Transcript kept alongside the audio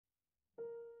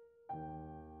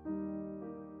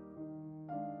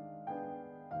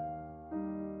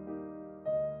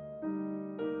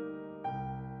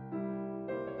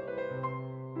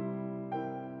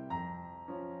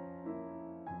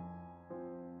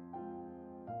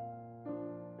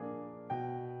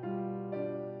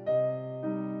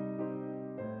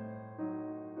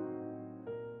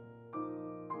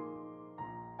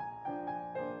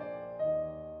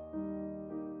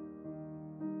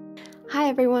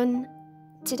everyone!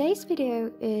 Today's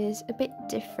video is a bit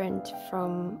different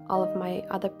from all of my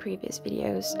other previous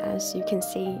videos, as you can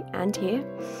see and hear.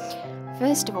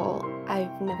 First of all,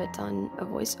 I've never done a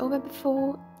voiceover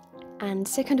before, and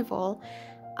second of all,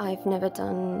 I've never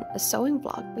done a sewing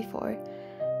vlog before.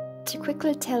 To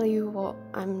quickly tell you what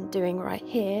I'm doing right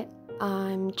here,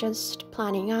 I'm just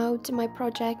planning out my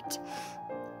project.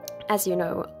 As you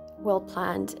know, well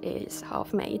planned is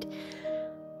half made,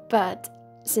 but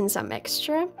since I'm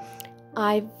extra,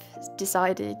 I've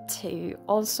decided to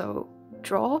also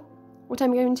draw what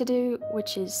I'm going to do,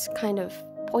 which is kind of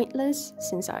pointless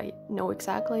since I know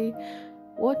exactly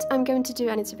what I'm going to do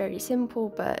and it's very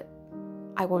simple, but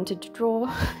I wanted to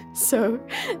draw, so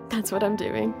that's what I'm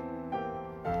doing.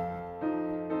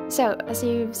 So, as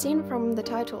you've seen from the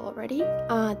title already,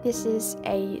 this is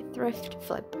a thrift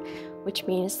flip, which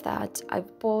means that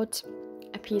I've bought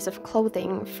a piece of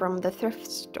clothing from the thrift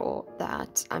store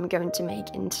that I'm going to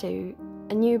make into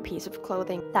a new piece of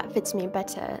clothing that fits me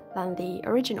better than the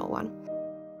original one.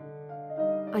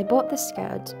 I bought the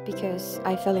skirt because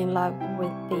I fell in love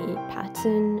with the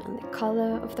pattern and the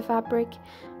color of the fabric,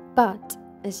 but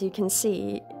as you can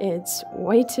see, it's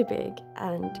way too big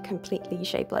and completely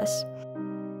shapeless.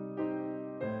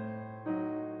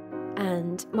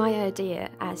 And my idea,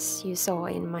 as you saw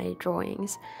in my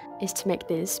drawings, is to make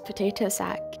this potato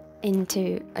sack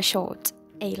into a short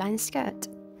A-line skirt.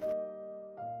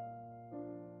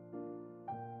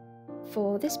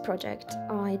 For this project,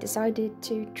 I decided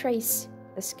to trace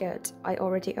the skirt I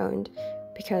already owned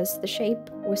because the shape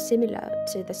was similar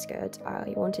to the skirt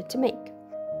I wanted to make.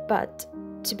 But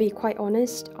to be quite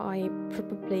honest, I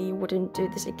probably wouldn't do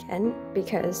this again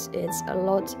because it's a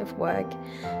lot of work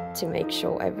to make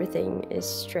sure everything is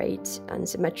straight and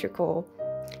symmetrical,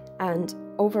 and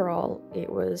overall it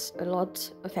was a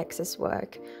lot of excess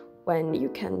work when you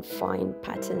can find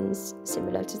patterns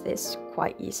similar to this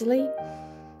quite easily.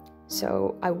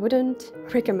 So I wouldn't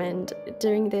recommend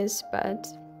doing this, but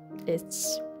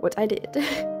it's what I did.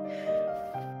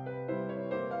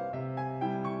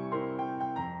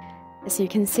 As you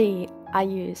can see, I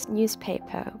use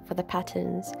newspaper for the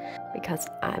patterns because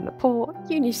I'm a poor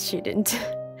uni student,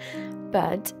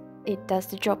 but it does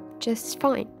the job just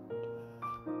fine.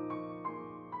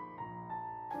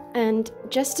 And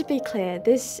just to be clear,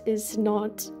 this is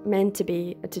not meant to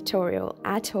be a tutorial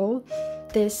at all.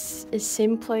 This is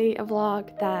simply a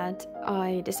vlog that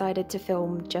I decided to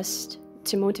film just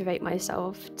to motivate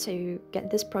myself to get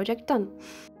this project done.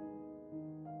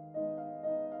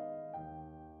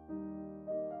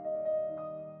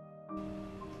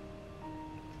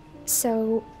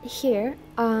 So here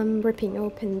I'm ripping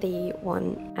open the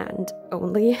one and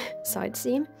only side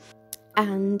seam,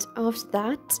 and after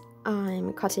that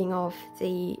I'm cutting off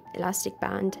the elastic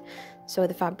band so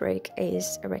the fabric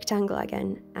is a rectangle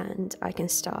again and I can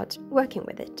start working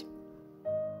with it.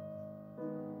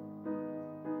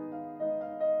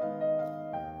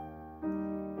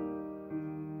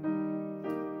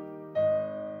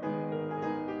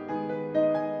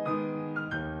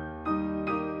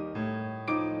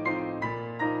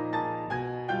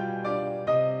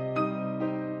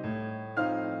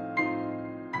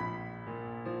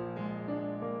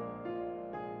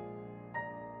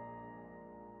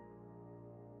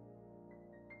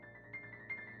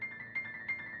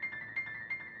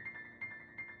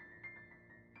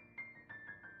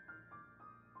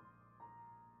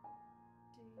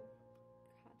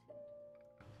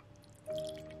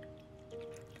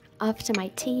 After my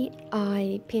tea,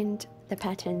 I pinned the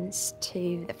patterns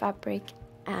to the fabric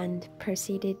and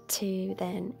proceeded to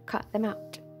then cut them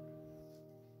out.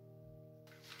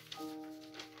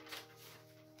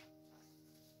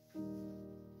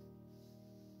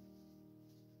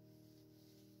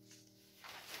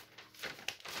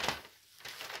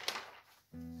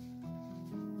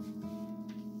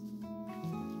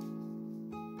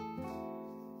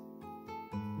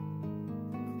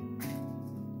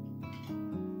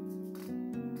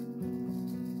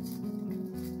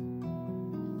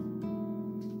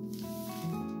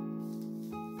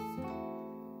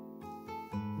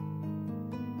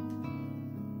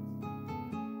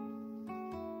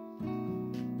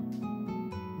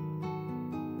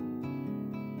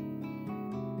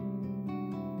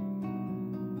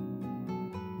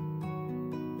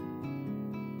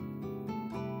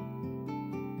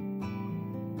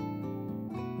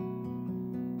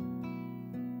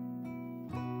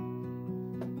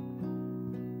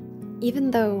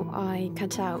 Even though I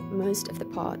cut out most of the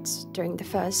parts during the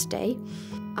first day,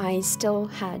 I still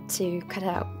had to cut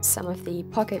out some of the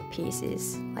pocket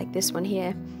pieces, like this one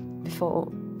here,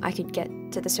 before I could get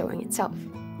to the sewing itself.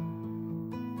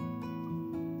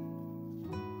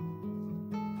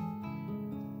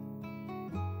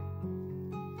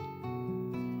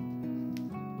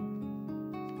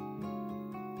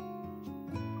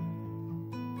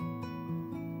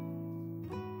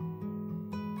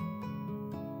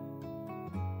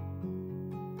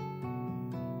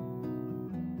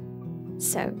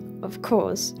 So, of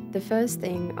course, the first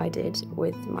thing I did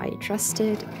with my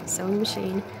trusted sewing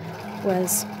machine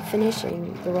was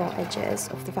finishing the raw edges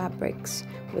of the fabrics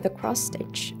with a cross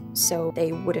stitch so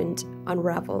they wouldn't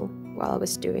unravel while I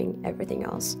was doing everything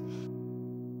else.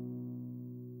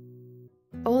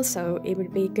 Also, it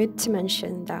would be good to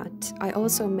mention that I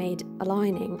also made a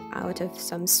lining out of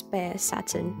some spare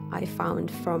satin I found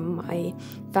from my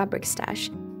fabric stash.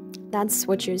 That's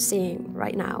what you're seeing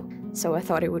right now, so I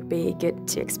thought it would be good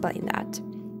to explain that.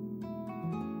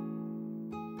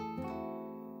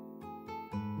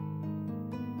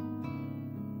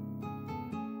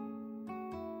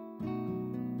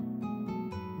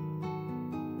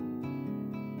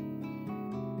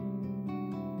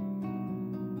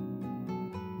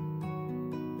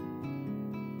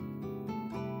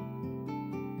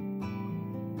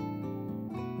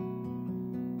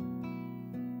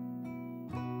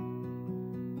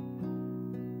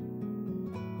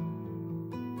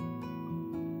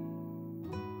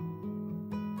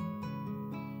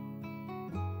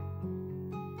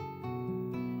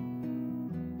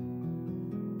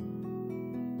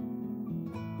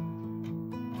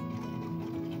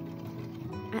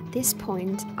 At this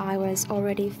point, I was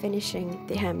already finishing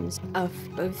the hems of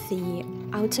both the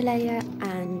outer layer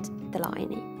and the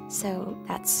lining, so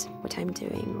that's what I'm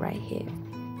doing right here.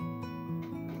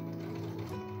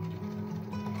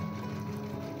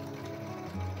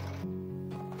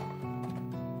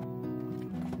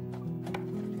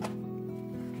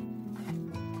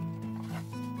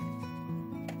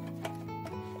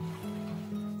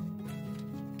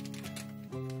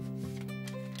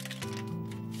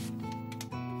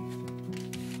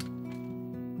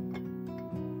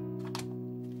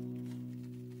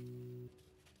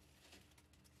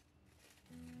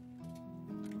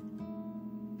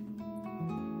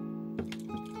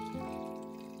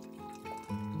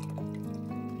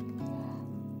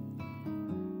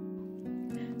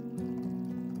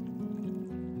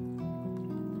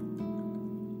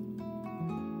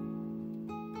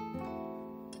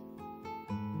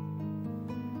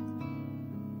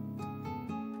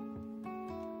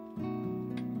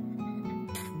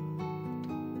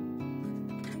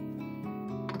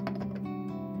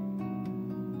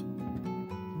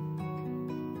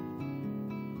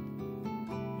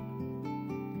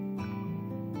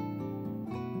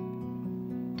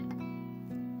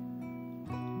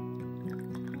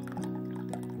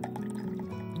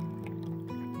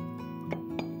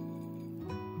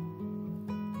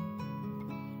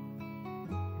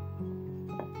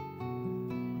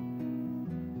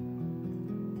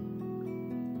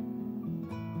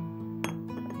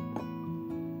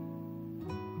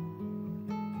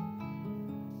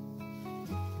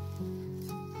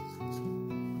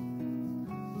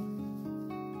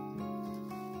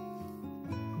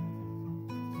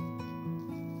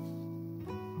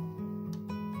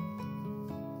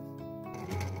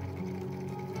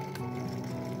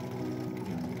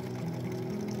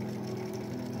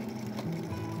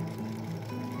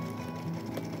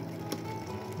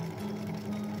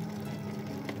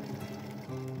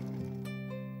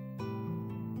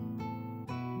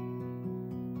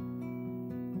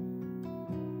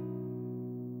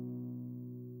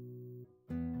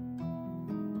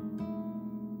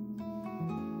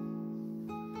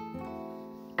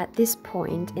 At this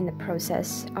point in the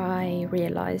process, I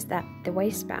realized that the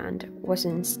waistband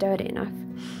wasn't sturdy enough,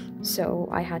 so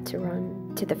I had to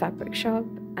run to the fabric shop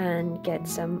and get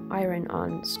some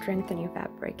iron-on strengthening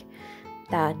fabric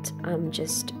that I'm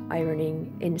just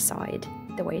ironing inside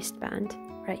the waistband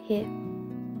right here.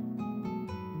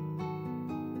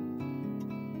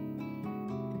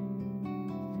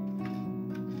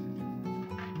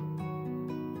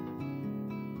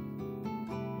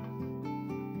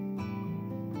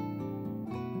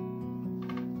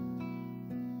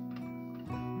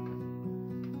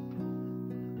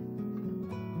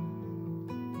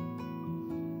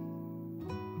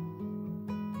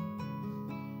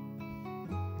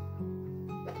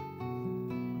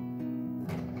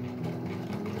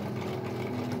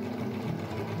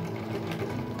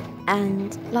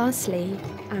 And lastly,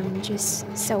 I'm just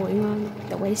sewing on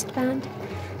the waistband,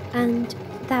 and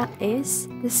that is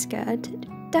the skirt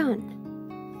done.